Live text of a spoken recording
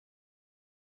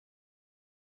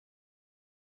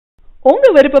உங்க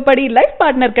விருப்பப்படி life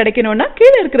partner கிடைக்கணும்னா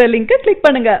கீழ இருக்கிற லிங்கை கிளிக்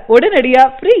பண்ணுங்க. உடனடியா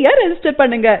ஃப்ரீயா ரெஜிஸ்டர்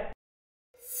பண்ணுங்க.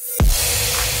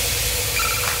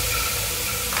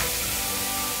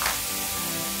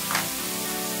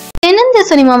 தென்னிந்திய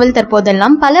சினிமாவில்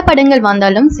தற்போதெல்லாம் பல படங்கள்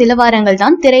வந்தாலும் சில வாரங்கள்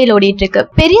தான் திரையில் ஓடிட்டு இருக்கு.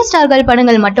 பெரிய ஸ்டார்கள்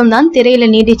படங்கள் மட்டும் தான் திரையில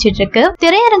நீடிச்சிட்டு இருக்கு.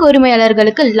 திரையரங்க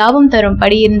உரிமையாளர்களுக்கு லாபம் தரும்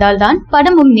படி இருந்தால்தான்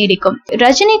படமும் நீடிக்கும்.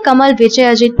 ரஜினி, கமல், விஜய்,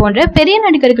 அஜித் போன்ற பெரிய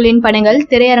நடிகர்களின் படங்கள்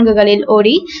திரையரங்குகளில்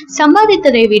ஓடி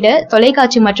சம்பாதித்ததை விட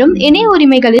தொலைக்காட்சி மற்றும் இணைய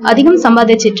உரிமைகளில் அதிகம்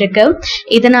சம்பாதிச்சிட்டு இருக்கு.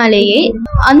 இதனாலேயே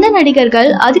அந்த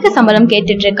நடிகர்கள் அதிக சம்பளம்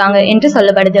கேட்டுட்டு இருக்காங்க என்று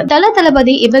சொல்லப்படுது.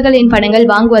 தளபதி இவர்களின் படங்கள்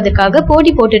வாங்குவதற்காக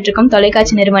போட்டி போட்டுட்டு இருக்கும்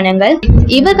தொலைக்காட்சி நிறுவனங்கள்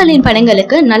இவர்களின்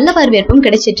படங்களுக்கு நல்ல வரவேற்பும்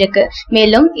கிடைச்சிட்டு இருக்கு.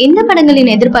 மேலும் இந்த படங்களின்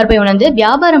எதிர்பார்ப்பை உணர்ந்து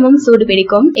வியாபாரமும் சூடு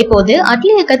பிடிக்கும். இப்போது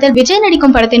அட்லி இயக்கத்தில் விஜய்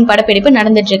நடிக்கும் படத்தின் படப்பிடிப்பு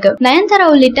நடந்துட்டு இருக்கு. நயன்தாரா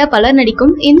உள்ளிட்ட பலர்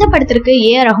நடிக்கும் இந்த படத்திற்கு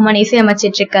ரஹ்மான்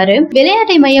இசையமைச்சிட்டு இருக்காரு.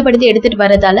 விளையாட்டை மையப்படுத்தி எடுத்துட்டு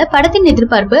வரதால படத்தின்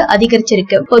எதிர்பார்ப்பு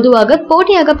அதிகரிச்சிருக்கு. பொதுவாக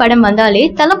போட்டியாக படம் வந்தாலே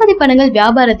தளபதி படங்கள்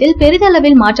வியாபாரத்தில்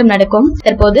பெரிதளவில் மாற்றம் நடக்கும்.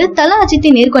 தற்போது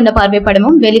அஜித்தின் நேர்கொண்ட பார்வை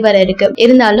படமும் வெளிவர இருக்கு.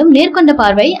 இருந்தாலும் நேர்கொண்ட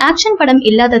பார்வை ஆக்ஷன் படம்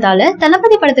இல்லாததால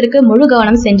தளபதி படத்திற்கு முழு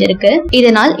கவனம் செஞ்சிருக்கு.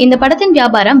 இதனால் இந்த படத்தின்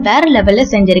வியாபாரம் வேற லெவல்ல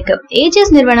செஞ்சிருக்கு.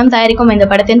 ஏஜிஎஸ் நிறுவனம் தயாரிக்கும் இந்த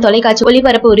படத்தின் தொலைக்காட்சி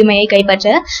ஒளிபரப்பு உரிமையை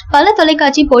கைப்பற்ற பல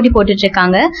தொலைக்காட்சி போட்டி போட்டுட்டு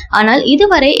இருக்காங்க. ஆனால்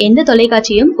இதுவரை எந்த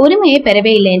தொலைக்காட்சியும் உரிமையை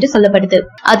பெறவே இல்லை என்று சொல்லப்படுது.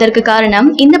 அதற்கு காரணம்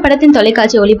இந்த படத்தின்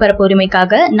தொலைக்காட்சி ஒளிபரப்பு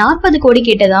உரிமைக்காக 40 கோடி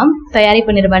கேட்டதாம்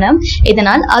தயாரிப்பு நிறுவனம்.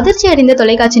 இதனால் அதிர்ச்சி அறிந்த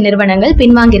தொலைக்காட்சி நிறுவனங்கள்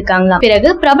பின்வாங்கியிருக்காங்களாம்.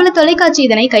 பிறகு பிரபல தொலைக்காட்சி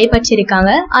இதனை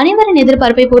கைப்பற்றியிருக்காங்க. அனைவரின்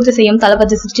எதிர்பார்ப்பை பூர்த்தி செய்யும்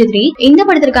தளபதி 63 இந்த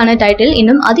படத்திற்கான டைட்டில்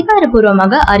இன்னும்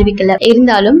அதிகாரப்பூர்வமாக அறிவிக்கல.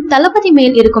 இருந்தாலும் தளபதி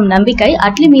மேல் இருக்கும் நம்பிக்கை,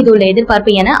 அட்லி மீது உள்ள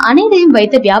எதிர்பார்ப்பு என அனைத்தையும்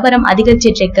வைத்து வியாபாரம்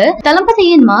அதிகரிச்சிட்டு இருக்கு.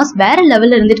 தளபதியின் மாஸ் வேற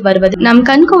லெவல்ல இருந்துட்டு வருவது நம்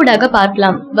கண்கூடாக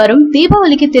பார்க்கலாம். வரும்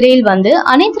தீபாவளிக்கு திரையில் வந்து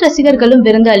அனைத்து ரசிகர்களும்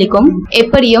விருந்து அளிக்கும்.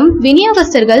 எப்படியும்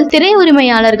விநியோகஸ்தர்கள், திரை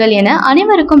உரிமையாளர்கள் என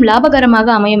அனைவருக்கும்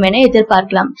லாபகரமாக அமையும் என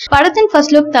எதிர்பார்க்கலாம். படத்தின்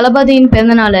ஃபர்ஸ்ட் லுக் தளபதியின்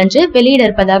பிறந்த நாள் அன்று வெளியிட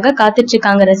இருப்பதாக காத்துட்டு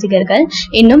இருக்காங்க ரசிகர்கள்.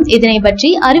 இன்னும் இதனை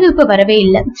பற்றி அறிவிப்பு வரவே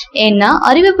இல்லை. ஏன்னா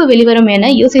அறிவிப்பு வெளிவரும்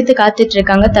என யோசித்து காத்துட்டு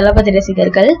இருக்காங்க தளபதி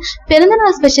ரசிகர்கள்.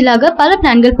 பிறந்தநாள் ஸ்பெஷலாக பல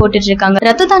பிளான்கள் போட்டுட்டு இருக்காங்க.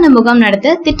 ரத்த தான முகாம்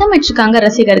நடத்த திட்டமிட்டிருக்காங்க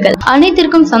ரசிகர்கள்.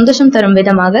 அனைத்திற்கும் சந்தோஷம் தரும்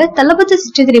விதமாக தளபதி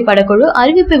 63 படக்குழு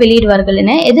அறிவிப்பு வெளியிடுவார்கள்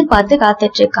என எதிர்பார்த்து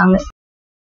காத்துட்டு இருக்காங்க.